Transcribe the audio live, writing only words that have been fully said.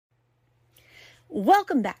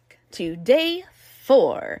Welcome back to day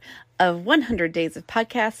 4 of 100 Days of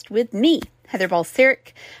Podcast with me, Heather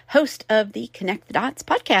Balseric, host of the Connect the Dots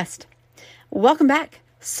podcast. Welcome back.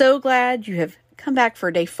 So glad you have come back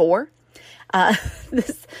for day 4. I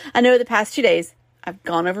know the past 2 days I've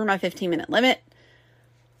gone over my 15-minute limit.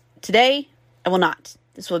 Today, I will not.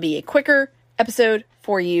 This will be a quicker episode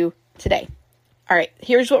for you today. All right,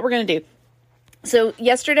 here's what we're going to do. So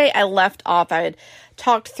yesterday I left off, I had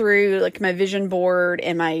talked through my vision board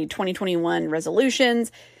and my 2021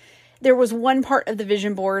 resolutions. There was one part of the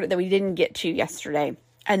vision board that we didn't get to yesterday,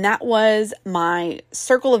 and that was my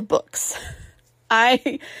circle of books.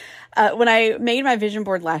 When I made my vision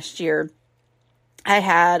board last year, I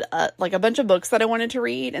had a bunch of books that I wanted to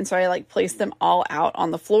read, and so I placed them all out on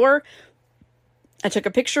the floor. I took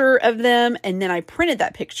a picture of them, and then I printed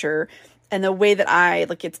that picture. And the way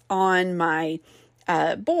that it's on my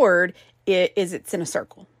board, it's in a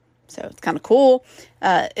circle. So it's kind of cool.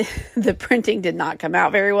 The printing did not come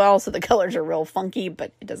out very well, so the colors are real funky,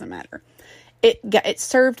 but it doesn't matter. It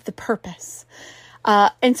served the purpose.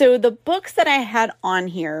 And so the books that I had on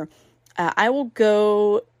here, I'll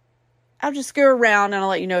just go around and I'll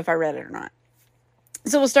let you know if I read it or not.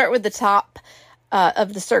 So we'll start with the top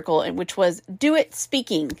of the circle, which was Do It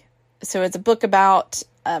Speaking. So it's a book about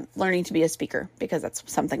learning to be a speaker, because that's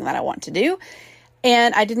something that I want to do.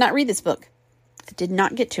 And I did not read this book. I did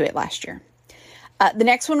not get to it last year. The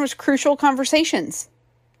next one was Crucial Conversations,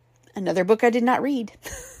 another book I did not read.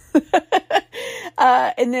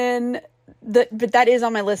 And then, but that is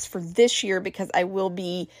on my list for this year, because I will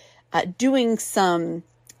be doing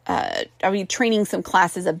I'll be training some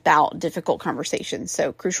classes about difficult conversations.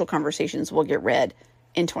 So Crucial Conversations will get read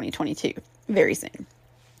in 2022, very soon.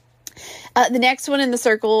 The next one in the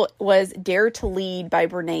circle was Dare to Lead by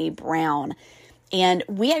Brené Brown. And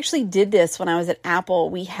we actually did this when I was at Apple.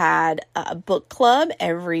 We had a book club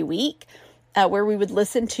every week where we would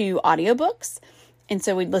listen to audiobooks. And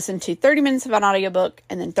so we'd listen to 30 minutes of an audiobook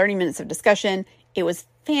and then 30 minutes of discussion. It was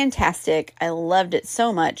fantastic. I loved it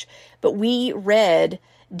so much. But we read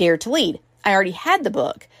Dare to Lead. I already had the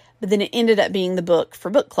book, but then it ended up being the book for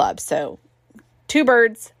book club. So 2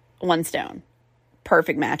 birds, 1 stone.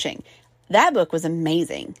 Perfect matching. That book was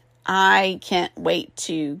amazing. I can't wait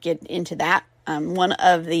to get into that. One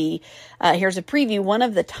of the, here's a preview, one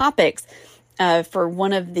of the topics for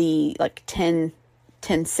one of the 10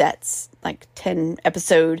 sets, 10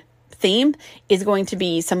 episode theme is going to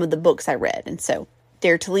be some of the books I read. And so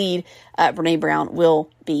Dare to Lead, Brené Brown will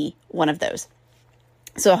be one of those.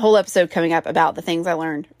 So a whole episode coming up about the things I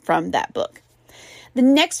learned from that book. The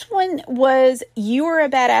next one was You Are a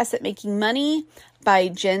Badass at Making Money by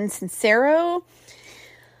Jen Sincero.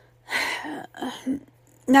 I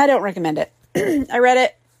don't recommend it. I read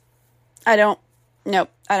it. I don't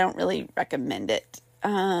really recommend it.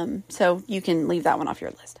 So you can leave that one off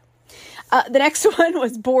your list. The next one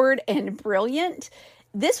was Bored and Brilliant.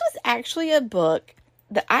 This was actually a book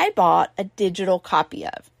that I bought a digital copy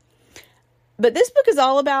of. But this book is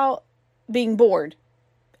all about being bored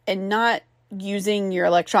and not using your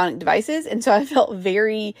electronic devices. And so it felt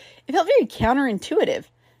very counterintuitive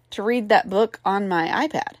to read that book on my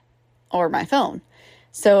iPad or my phone.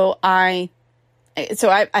 So I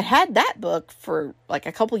had that book for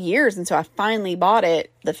a couple years. And so I finally bought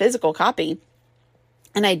it, the physical copy,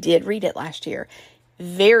 and I did read it last year.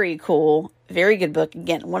 Very cool. Very good book.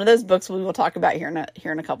 Again, one of those books we will talk about here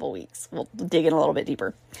in a couple weeks. We'll dig in a little bit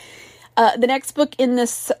deeper. The next book in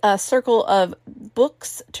this circle of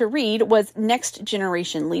books to read was Next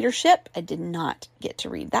Generation Leadership. I did not get to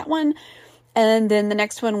read that one. And then the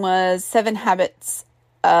next one was 7 Habits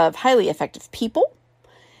of Highly Effective People.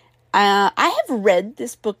 I have read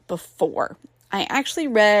this book before. I actually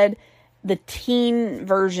read the teen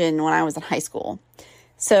version when I was in high school.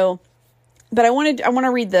 So, but I want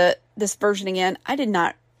to read this version again. I did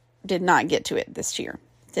not get to it this year.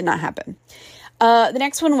 Did not happen. The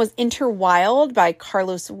next one was Enter Wild by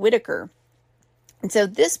Carlos Whitaker. And so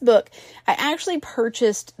this book, I actually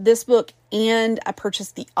purchased this book and I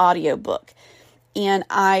purchased the audiobook. And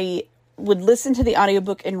I would listen to the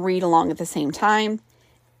audiobook and read along at the same time,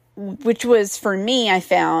 which was, for me, I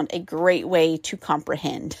found a great way to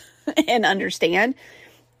comprehend and understand.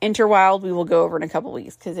 Enter Wild, we will go over in a couple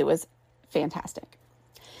weeks because it was fantastic.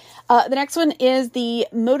 The next one is the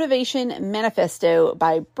Motivation Manifesto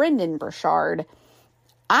by Brendon Burchard.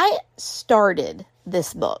 I started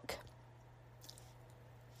this book.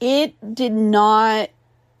 It did not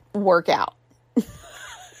work out.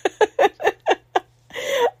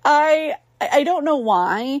 I don't know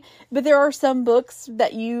why, but there are some books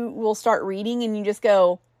that you will start reading and you just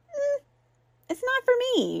go, it's not for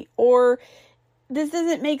me. Or this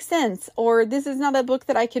doesn't make sense, or this is not a book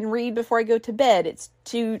that I can read before I go to bed. It's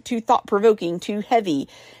too thought-provoking, too heavy.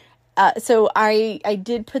 So I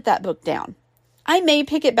did put that book down. I may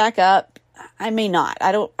pick it back up. I may not.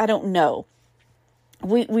 I don't know.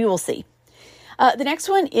 We will see. The next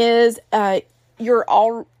one is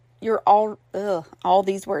all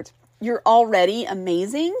these words. You're Already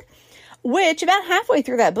Amazing, which about halfway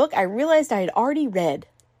through that book, I realized I had already read.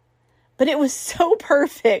 But it was so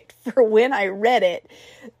perfect for when I read it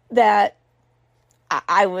that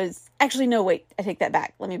I was... Actually, no, wait. I take that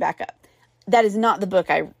back. Let me back up. That is not the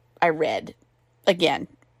book I read. Again,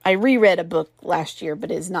 I reread a book last year,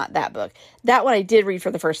 but it is not that book. That one I did read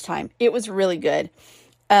for the first time. It was really good.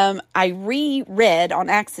 I reread on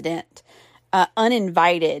accident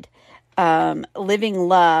Uninvited, Living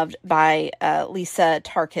Loved by Lisa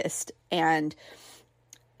Tarkist. And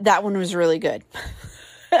that one was really good.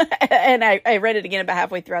 And I read it again about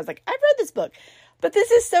halfway through. I was like, I've read this book, but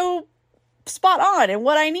this is so spot on and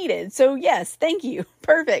what I needed. So yes, thank you.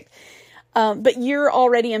 Perfect. But You're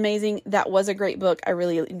Already Amazing. That was a great book. I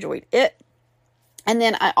really enjoyed it. And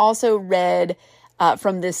then I also read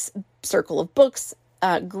from this circle of books,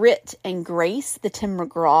 Grit and Grace, the Tim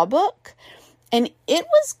McGraw book. And it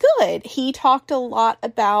was good. He talked a lot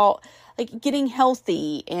about like getting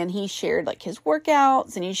healthy, and he shared like his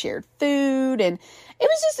workouts, and he shared food, and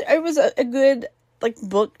it was a good like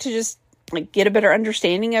book to just like get a better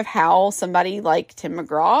understanding of how somebody like Tim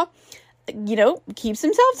McGraw, keeps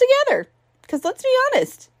himself together. Because let's be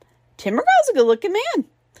honest, Tim McGraw's a good looking man,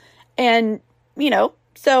 and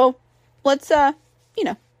so let's see how he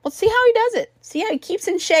does it. See how he keeps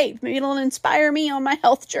in shape. Maybe it'll inspire me on my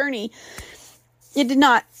health journey. It did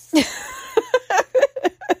not.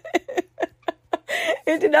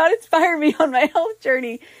 It did not inspire me on my health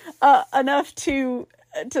journey enough to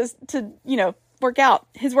work out.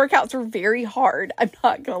 His workouts were very hard. I'm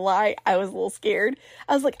not going to lie. I was a little scared.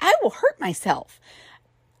 I was like, I will hurt myself.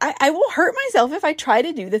 I will hurt myself if I try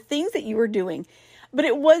to do the things that you were doing. But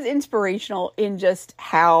it was inspirational in just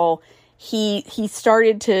how he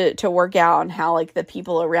started to work out, and how like the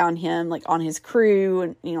people around him, like on his crew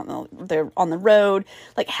and, they're on the road,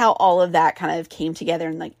 like how all of that kind of came together,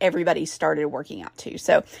 and like everybody started working out too.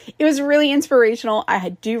 So it was really inspirational. I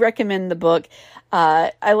do recommend the book.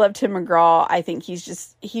 I love Tim McGraw. I think he's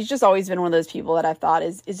just always been one of those people that I've thought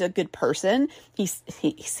is a good person. He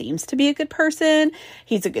seems to be a good person.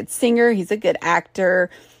 He's a good singer. He's a good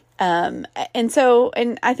actor. And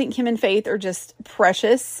I think him and Faith are just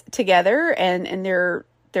precious together, and they're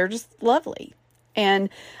just lovely. And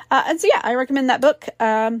so yeah, I recommend that book,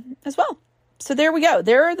 as well. So there we go.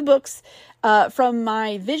 There are the books, from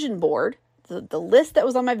my vision board, the list that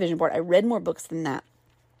was on my vision board. I read more books than that,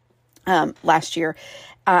 last year.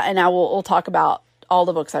 And we'll talk about all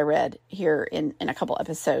the books I read here in a couple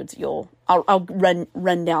episodes. I'll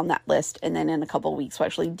run down that list, and then in a couple of weeks we'll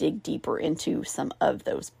actually dig deeper into some of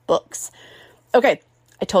those books. Okay,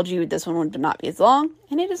 I told you this one would not be as long,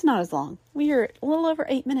 and it is not as long. We are a little over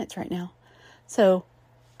 8 minutes right now. So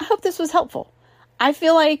I hope this was helpful. I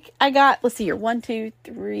feel like I got, let's see here, 1, 2,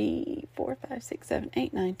 3, 4, 5, 6, 7,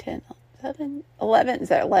 8, 9, 10, 11, 11. Is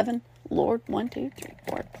that 11? Lord, 1, 2, 3,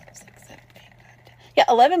 4, 5, 6, 7, 8, 9, 10. Yeah,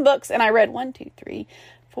 11 books, and I read 1, 2, 3,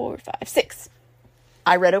 4, 5, 6.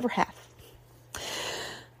 I read over half.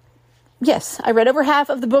 Yes, I read over half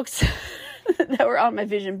of the books that were on my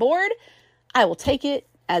vision board. I will take it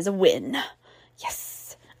as a win.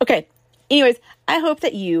 Yes. Okay. Anyways, I hope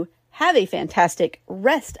that you have a fantastic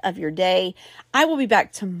rest of your day. I will be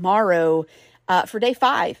back tomorrow for day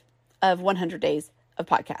 5 of 100 Days of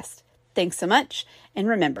Podcast. Thanks so much. And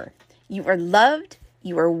remember, you are loved,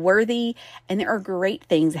 you are worthy, and there are great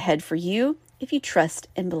things ahead for you if you trust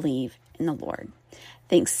and believe in the Lord.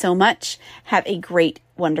 Thanks so much. Have a great,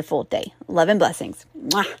 wonderful day. Love and blessings.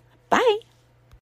 Mwah. Bye.